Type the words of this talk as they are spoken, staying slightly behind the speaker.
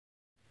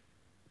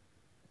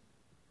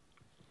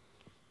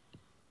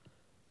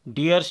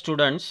Dear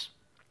students,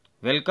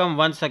 welcome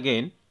once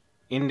again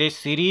in this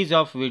series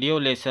of video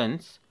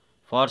lessons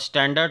for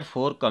Standard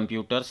 4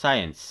 Computer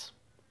Science.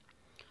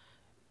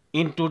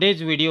 In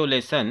today's video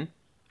lesson,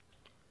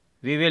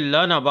 we will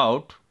learn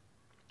about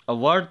a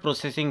word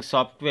processing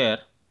software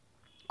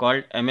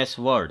called MS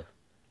Word.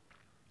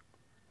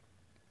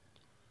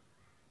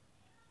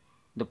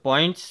 The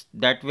points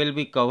that will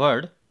be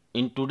covered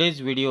in today's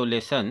video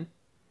lesson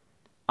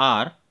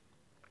are: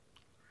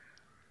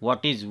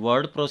 what is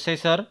word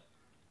processor,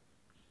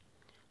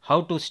 how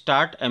to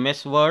start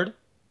MS Word,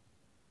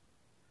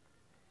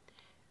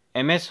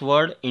 MS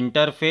Word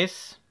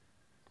interface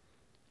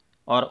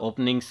or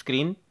opening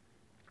screen,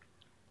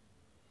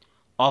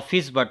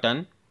 Office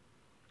button,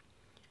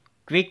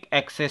 quick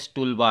access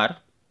toolbar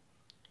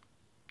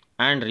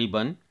and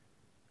ribbon,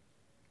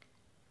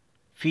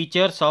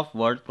 features of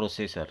word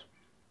processor.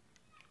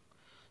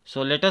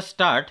 So let us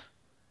start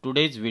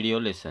today's video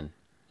lesson.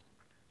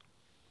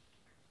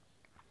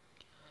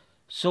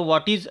 So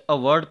what is a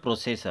word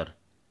processor?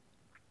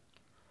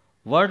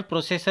 Word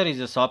processor is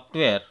a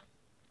software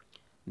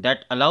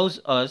that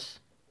allows us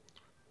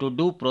to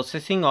do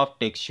processing of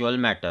textual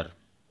matter.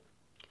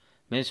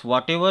 Means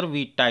whatever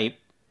we type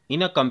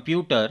in a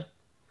computer,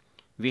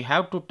 we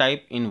have to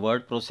type in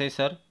word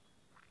processor,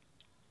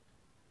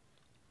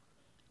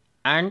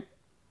 and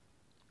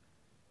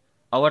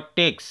our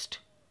text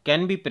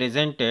can be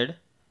presented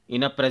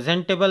in a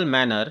presentable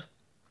manner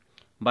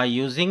by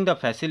using the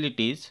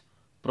facilities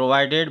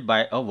provided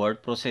by a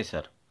word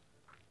processor.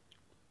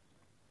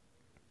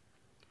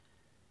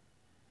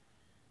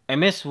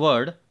 MS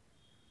Word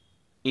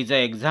is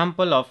an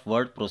example of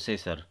word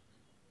processor.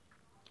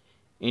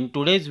 In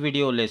today's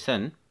video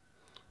lesson,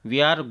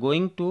 we are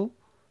going to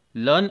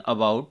learn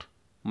about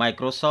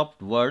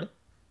Microsoft Word,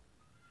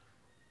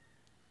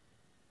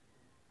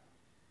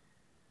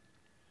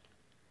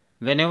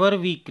 whenever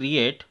we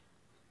create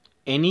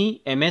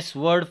any MS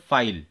Word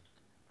file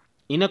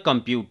in a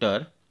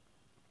computer,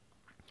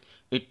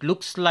 it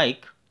looks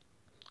like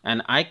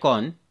an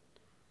icon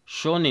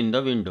shown in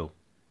the window.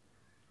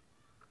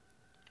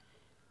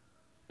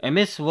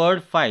 MS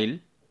Word file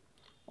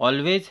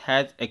always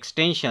has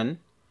extension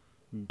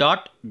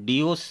 .doc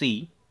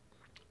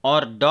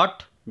or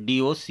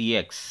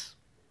 .docx.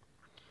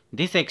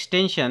 This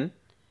extension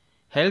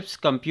helps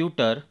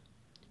computer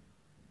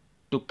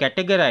to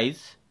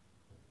categorize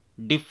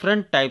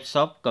different types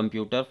of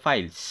computer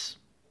files.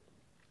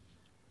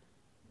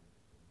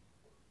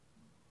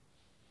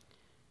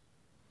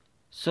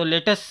 So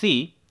let us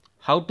see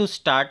how to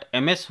start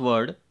MS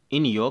Word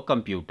in your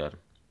computer.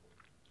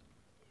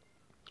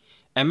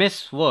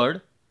 MS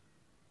Word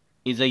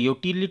is a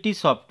utility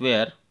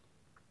software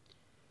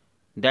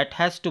that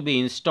has to be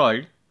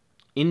installed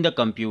in the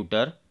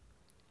computer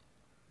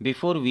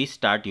before we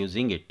start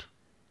using it.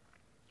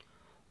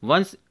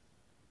 Once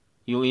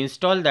you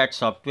install that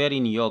software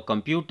in your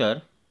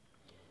computer,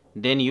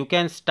 then you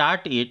can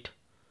start it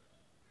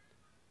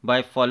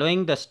by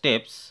following the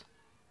steps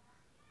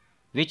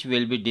which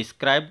will be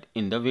described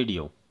in the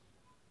video.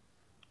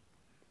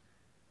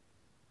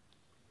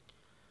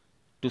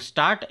 To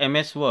start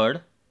MS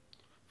Word,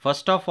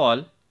 first of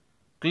all,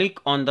 click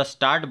on the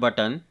Start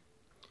button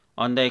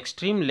on the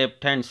extreme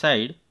left hand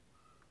side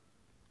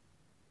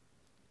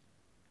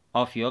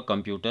of your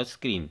computer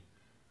screen.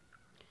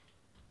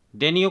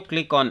 Then you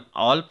click on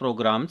All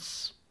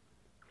Programs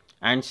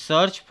and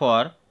search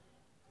for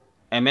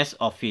MS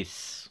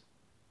Office.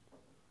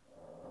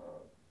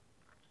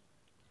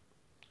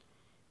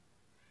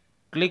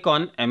 Click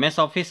on MS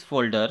Office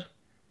folder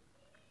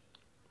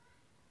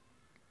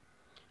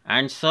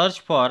and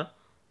search for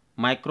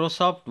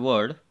Microsoft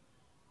Word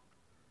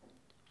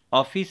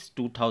Office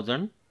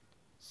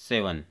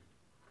 2007.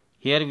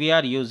 Here we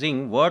are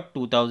using Word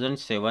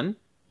 2007.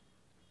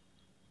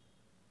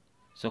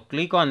 So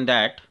click on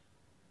that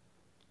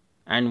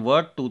and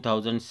Word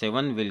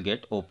 2007 will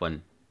get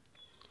open.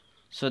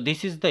 So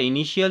this is the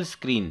initial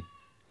screen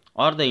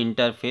or the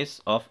interface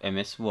of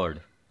MS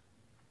Word.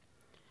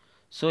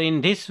 So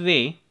in this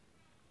way,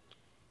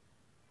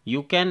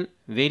 you can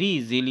very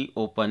easily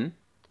open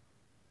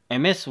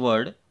MS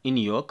Word in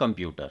your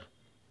computer.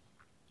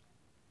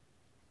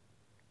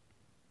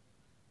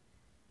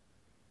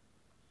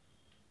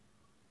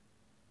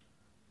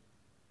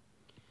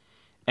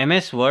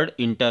 MS Word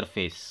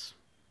interface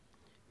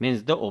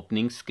means the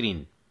opening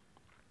screen.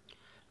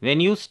 When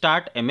you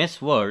start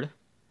MS Word,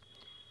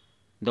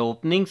 the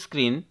opening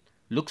screen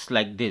looks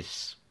like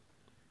this.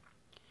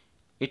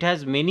 It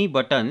has many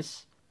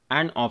buttons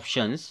and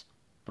options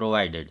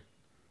provided.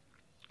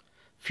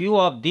 Few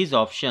of these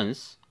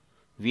options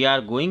we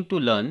are going to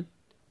learn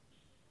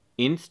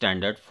in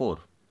Standard 4.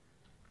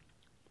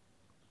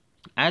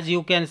 As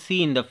you can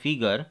see in the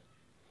figure,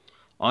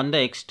 on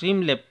the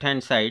extreme left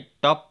hand side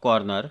top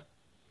corner,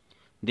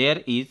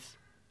 there is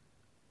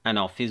an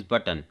Office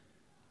button.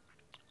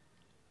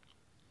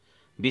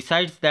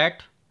 Besides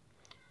that,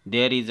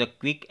 there is a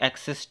quick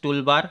access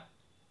toolbar.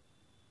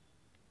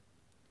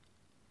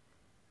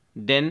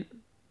 Then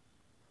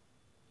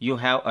you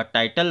have a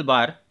title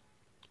bar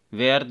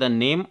where the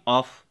name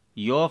of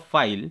your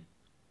file,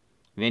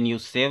 when you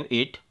save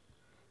it,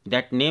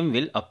 that name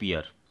will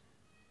appear.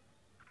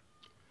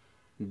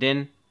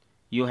 Then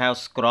you have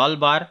scroll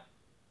bar,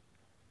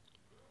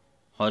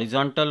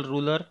 horizontal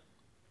ruler,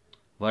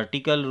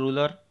 vertical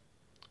ruler,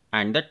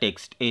 and the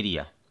text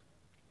area.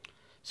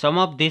 Some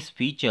of these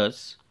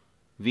features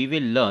we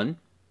will learn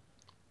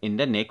in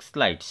the next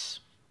slides.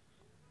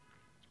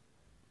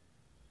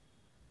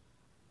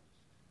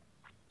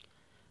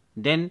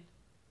 Then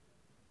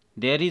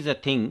there is a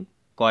thing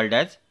called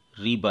as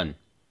ribbon.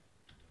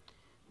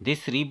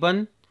 This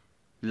ribbon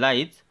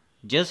lies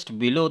just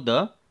below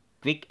the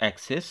quick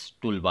access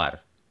toolbar.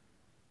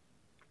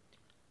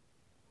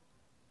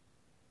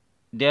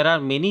 There are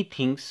many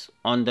things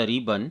on the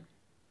ribbon.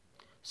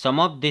 Some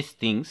of these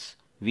things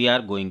we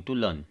are going to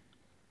learn.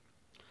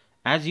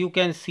 As you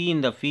can see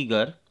in the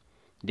figure,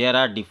 there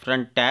are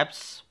different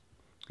tabs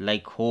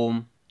like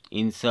home,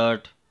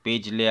 insert,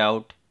 page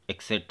layout,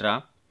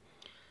 etc.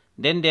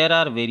 Then there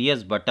are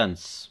various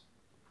buttons,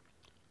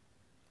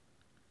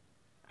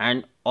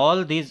 and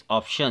all these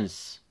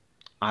options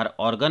are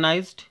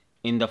organized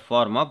in the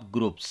form of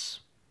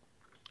groups,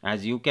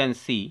 as you can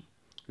see,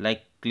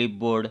 like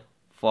clipboard,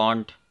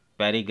 font,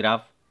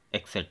 paragraph,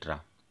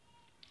 etc.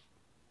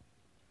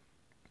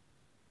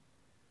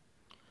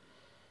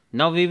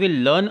 Now we will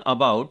learn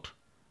about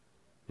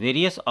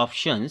various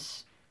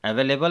options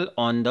available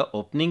on the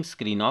opening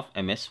screen of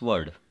MS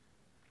Word.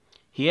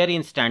 Here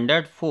in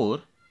Standard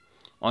 4,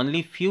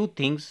 only few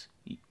things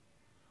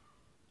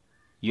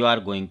you are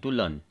going to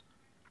learn.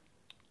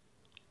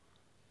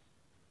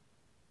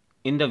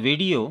 In the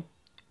video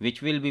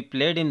which will be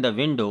played in the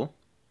window,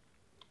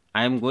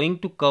 I am going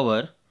to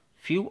cover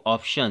few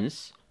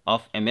options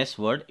of MS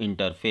Word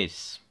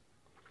interface.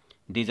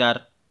 These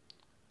are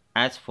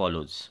as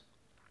follows: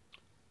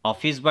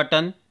 Office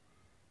button,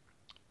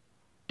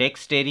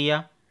 text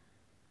area,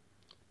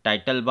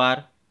 title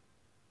bar,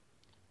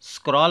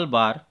 scroll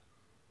bar,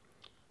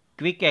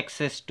 quick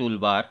access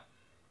toolbar,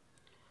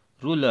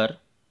 ruler,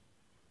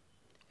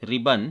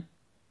 ribbon,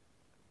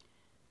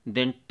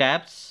 then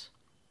tabs.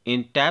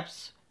 In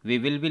tabs we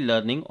will be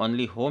learning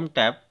only home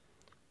tab,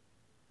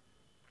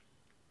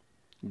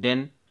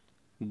 then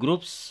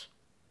groups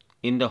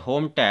in the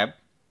home tab,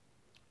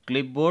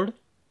 clipboard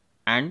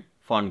and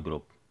font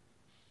group.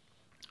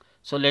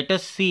 So let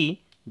us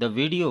see the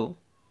video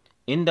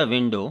in the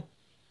window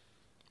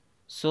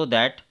so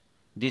that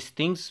these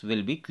things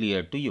will be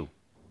clear to you.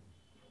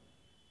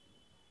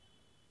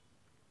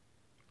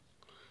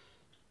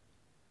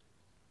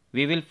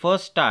 We will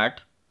first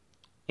start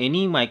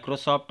any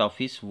Microsoft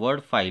Office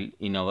Word file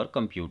in our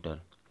computer.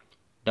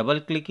 Double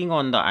clicking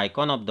on the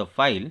icon of the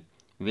file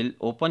will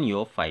open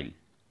your file.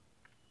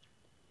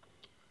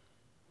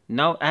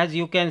 Now as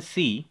you can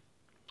see,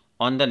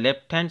 on the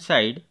left hand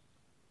side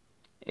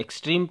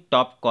extreme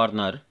top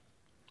corner,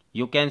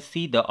 you can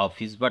see the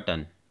Office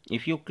button.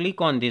 If you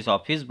click on this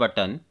Office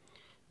button,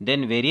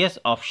 then various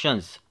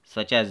options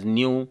such as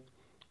New,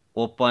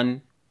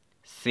 Open,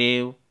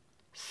 Save,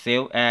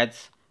 Save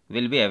As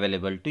will be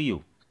available to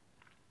you.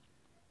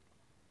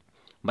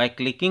 By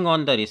clicking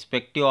on the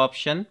respective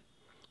option,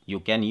 you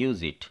can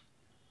use it.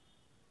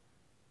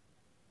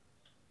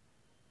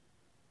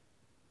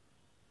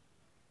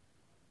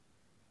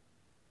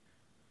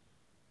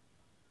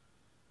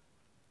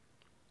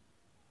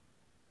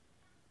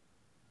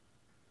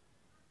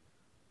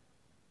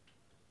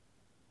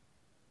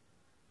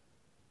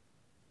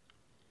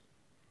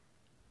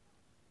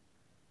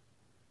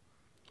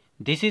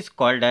 This is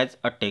called as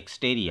a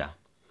text area.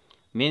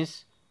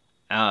 Means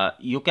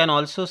you can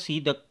also see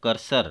the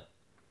cursor.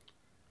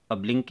 A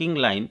blinking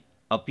line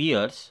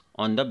appears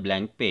on the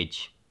blank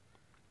page.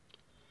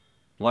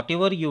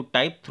 Whatever you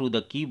type through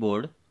the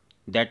keyboard,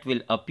 that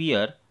will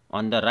appear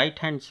on the right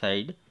hand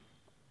side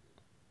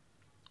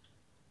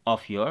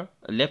of your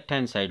left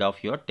hand side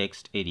of your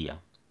text area.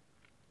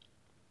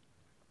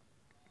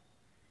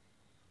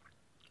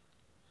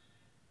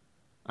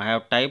 I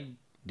have typed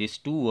these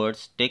two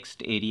words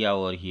text area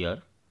over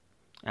here,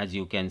 as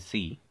you can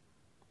see.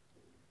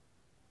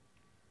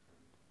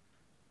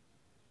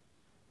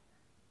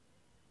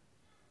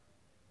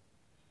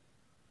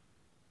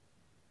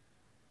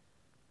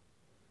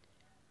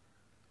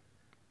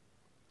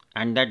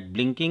 And that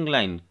blinking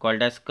line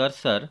called as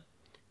cursor,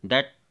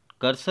 that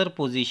cursor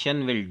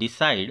position will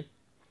decide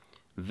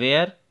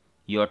where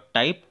your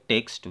typed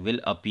text will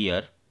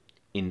appear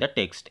in the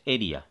text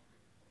area.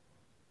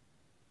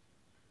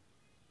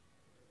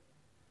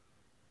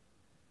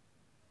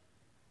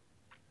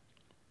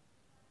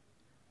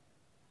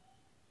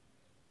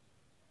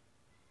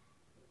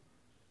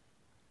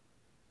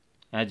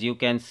 As you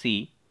can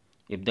see,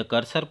 if the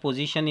cursor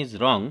position is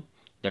wrong,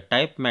 the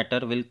type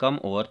matter will come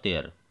over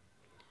there.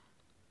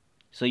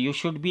 So you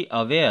should be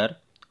aware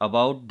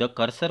about the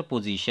cursor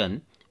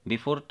position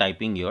before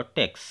typing your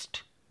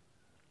text.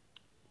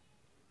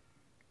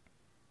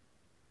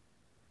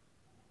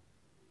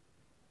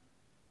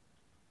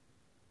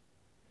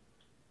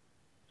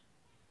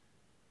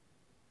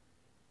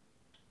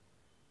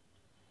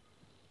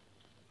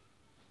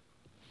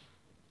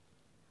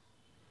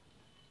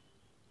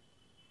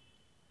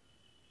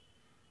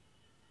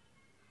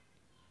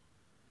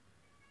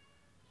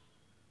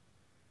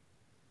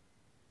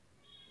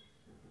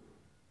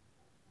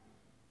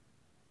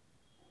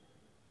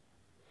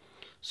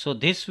 So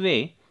this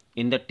way,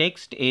 in the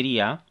text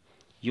area,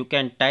 you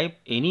can type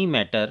any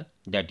matter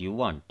that you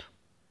want.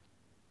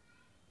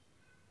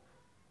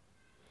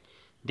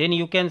 Then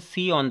you can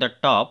see on the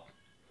top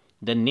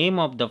the name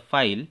of the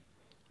file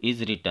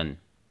is written.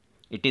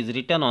 It is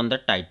written on the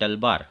title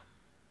bar.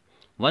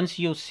 Once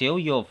you save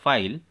your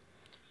file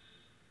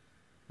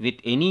with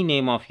any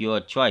name of your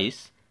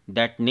choice,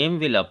 that name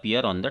will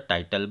appear on the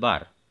title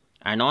bar.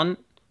 And on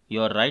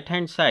your right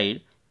hand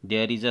side,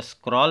 there is a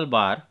scroll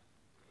bar,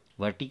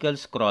 vertical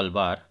scroll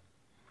bar.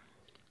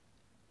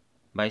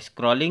 By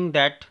scrolling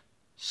that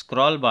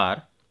scroll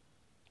bar,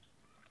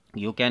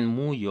 you can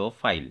move your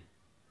file.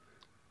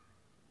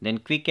 Then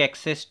quick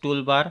access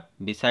toolbar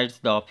besides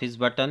the office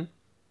button,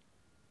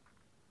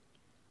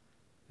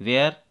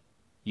 where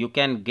you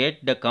can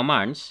get the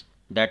commands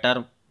that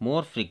are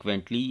more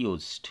frequently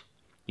used.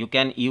 You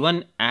can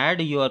even add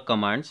your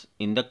commands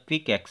in the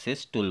quick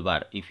access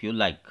toolbar if you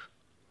like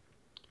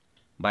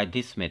by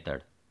this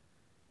method.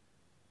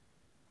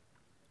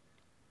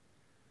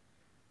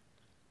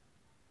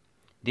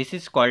 This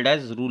is called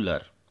as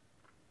ruler.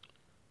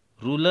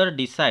 Ruler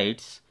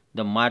decides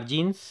the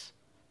margins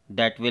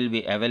that will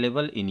be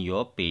available in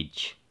your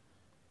page.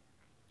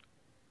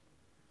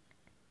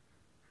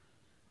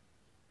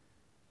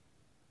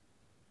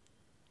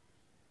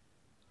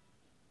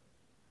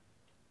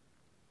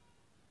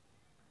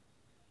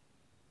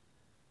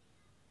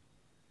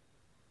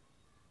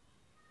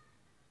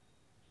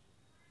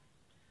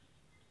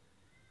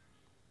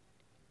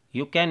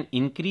 You can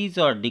increase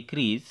or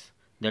decrease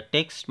the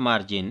text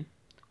margin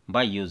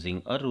by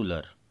using a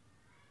ruler.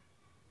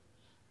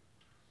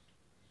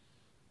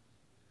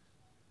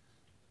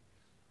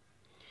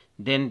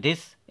 Then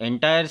this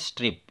entire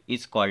strip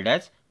is called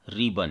as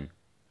ribbon.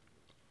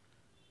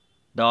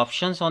 The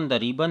options on the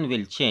ribbon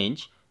will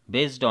change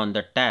based on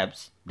the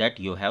tabs that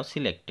you have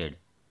selected.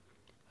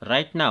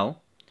 Right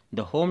now,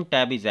 the Home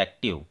tab is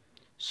active,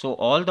 so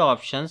all the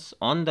options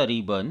on the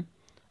ribbon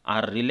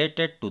are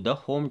related to the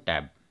Home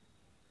tab.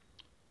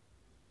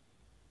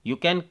 You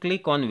can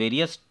click on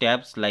various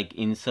tabs like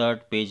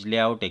Insert, Page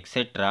Layout,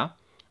 etc.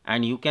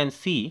 and you can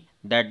see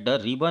that the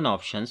ribbon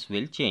options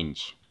will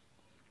change.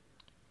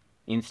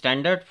 In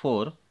Standard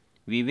 4,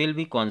 we will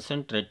be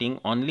concentrating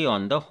only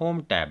on the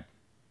Home tab.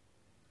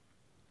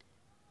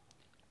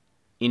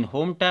 In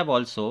Home tab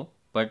also,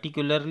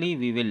 particularly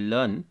we will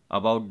learn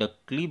about the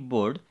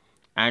clipboard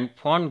and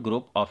font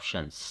group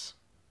options.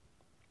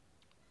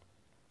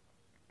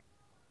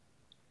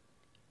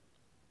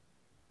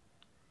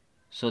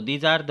 So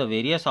these are the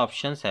various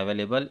options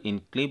available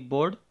in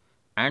clipboard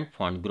and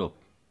font group.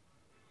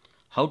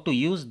 How to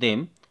use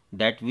them,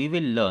 that we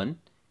will learn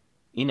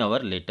in our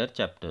later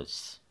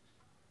chapters.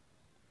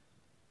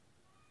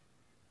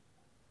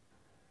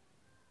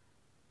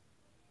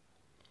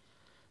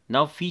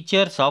 Now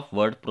features of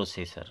word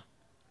processor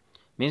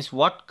means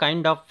what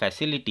kind of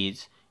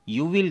facilities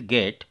you will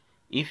get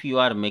if you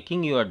are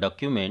making your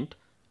document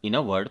in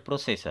a word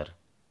processor.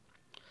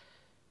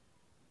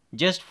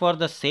 Just for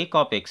the sake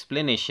of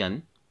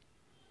explanation,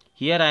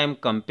 here I am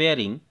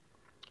comparing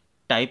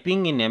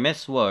typing in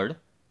MS Word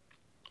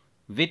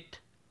with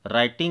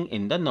writing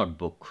in the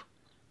notebook,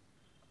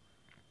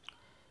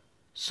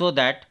 so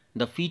that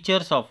the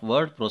features of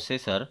word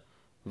processor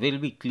will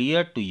be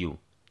clear to you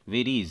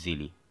very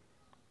easily.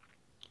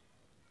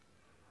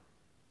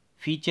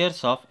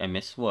 Features of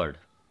MS Word.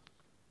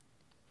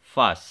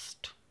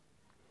 Fast.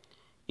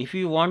 If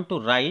you want to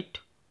write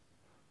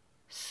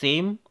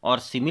same or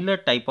similar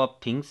type of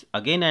things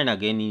again and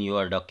again in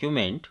your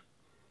document,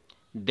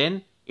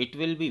 then it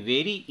will be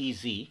very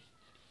easy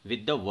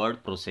with the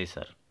word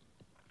processor,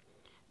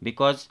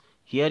 because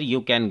here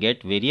you can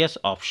get various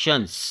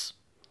options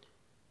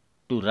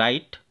to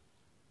write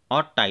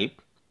or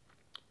type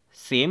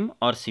same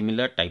or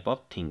similar type of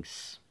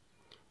things.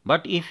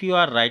 But if you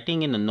are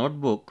writing in a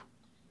notebook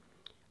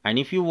and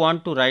if you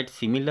want to write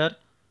similar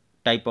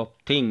type of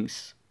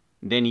things,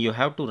 then you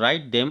have to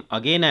write them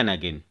again and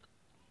again.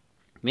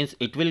 Means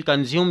it will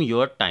consume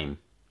your time.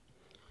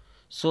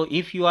 So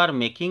if you are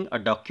making a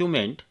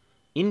document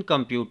in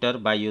computer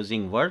by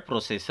using word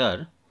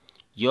processor,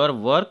 your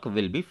work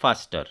will be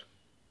faster.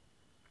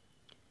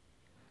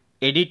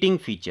 Editing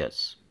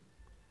features.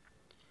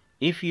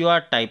 If you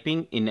are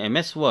typing in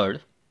MS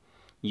Word,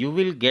 you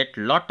will get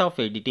lot of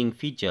editing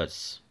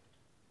features.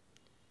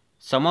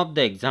 Some of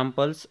the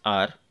examples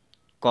are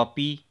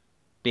copy,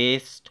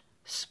 paste,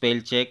 spell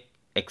check,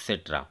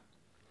 etc.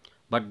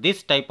 But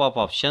this type of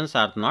options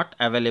are not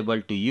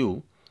available to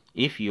you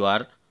if you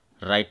are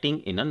writing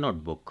in a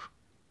notebook.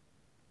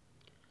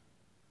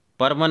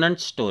 Permanent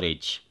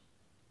storage.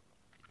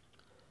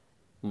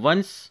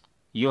 Once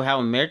you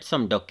have made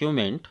some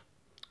document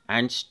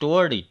and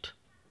stored it,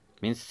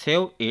 means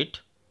save it,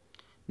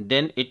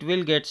 then it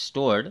will get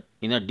stored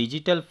in a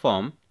digital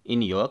form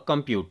in your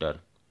computer.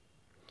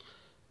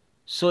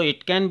 So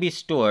it can be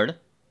stored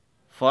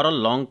for a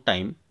long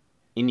time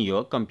in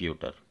your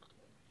computer.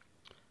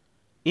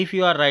 If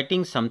you are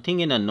writing something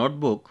in a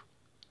notebook,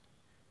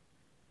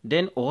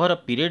 then over a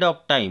period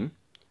of time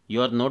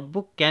your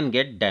notebook can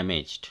get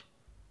damaged.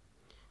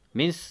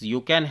 Means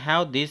you can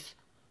have this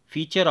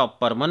feature of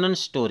permanent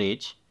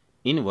storage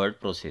in word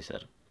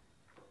processor.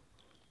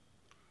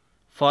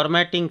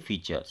 Formatting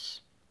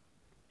features.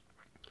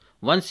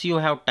 Once you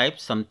have typed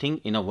something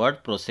in a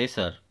word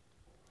processor,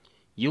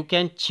 you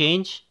can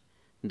change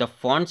the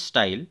font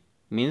style,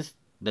 means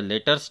the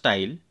letter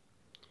style,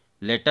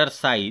 letter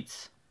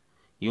size.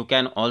 You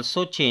can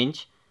also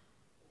change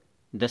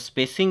the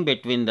spacing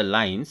between the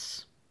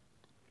lines,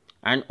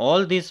 and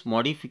all these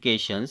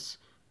modifications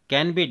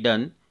can be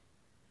done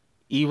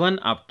even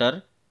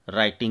after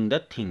writing the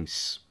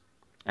things,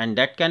 and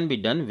that can be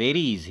done very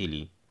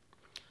easily.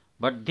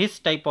 But this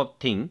type of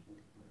thing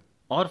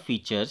or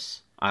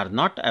features are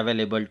not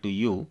available to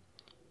you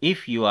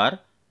if you are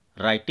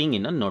writing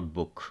in a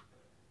notebook.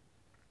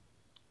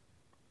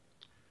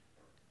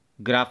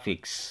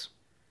 Graphics.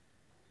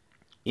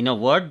 In a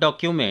Word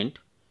document,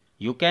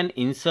 you can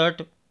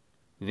insert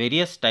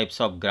various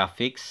types of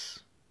graphics,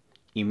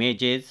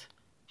 images,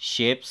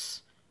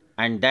 shapes,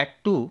 and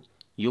that too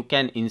you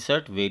can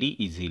insert very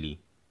easily.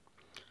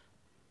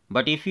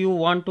 But if you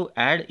want to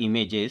add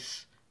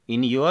images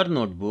in your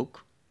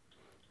notebook,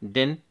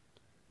 then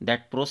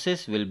that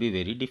process will be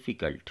very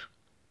difficult.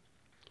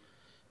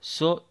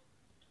 So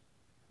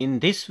in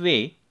this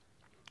way,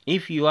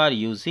 if you are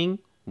using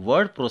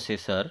word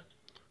processor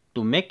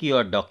to make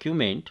your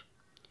document,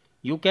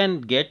 you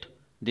can get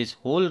this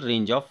whole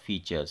range of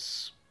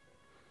features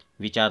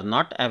which are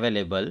not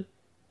available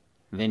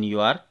when you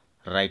are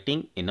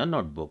writing in a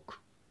notebook.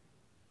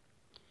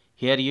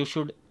 Here you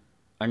should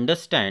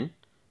understand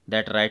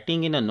that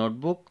writing in a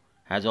notebook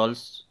has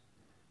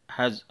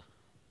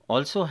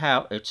also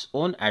have its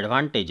own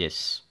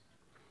advantages.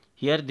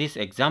 Here this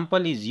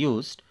example is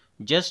used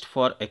just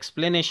for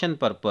explanation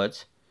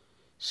purpose,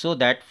 so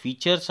that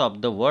features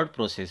of the word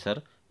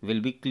processor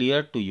will be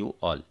clear to you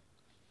all.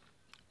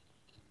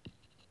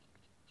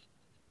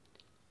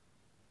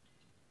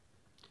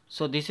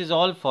 So this is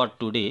all for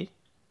today.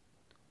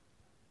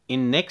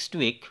 In next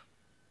week,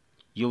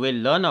 you will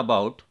learn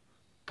about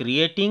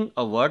creating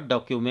a Word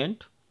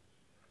document,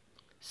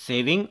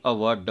 saving a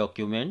Word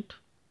document,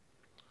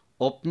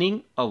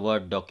 opening a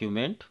Word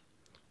document,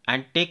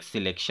 and text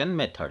selection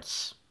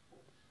methods.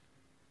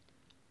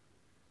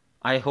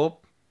 I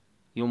hope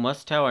you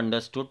must have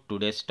understood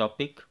today's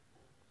topic.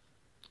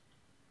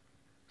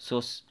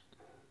 So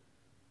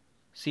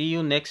see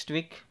you next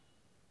week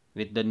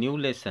with the new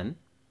lesson.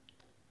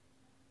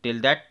 Till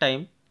that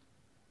time,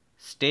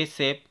 stay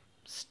safe,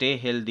 stay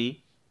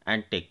healthy,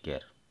 and take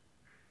care.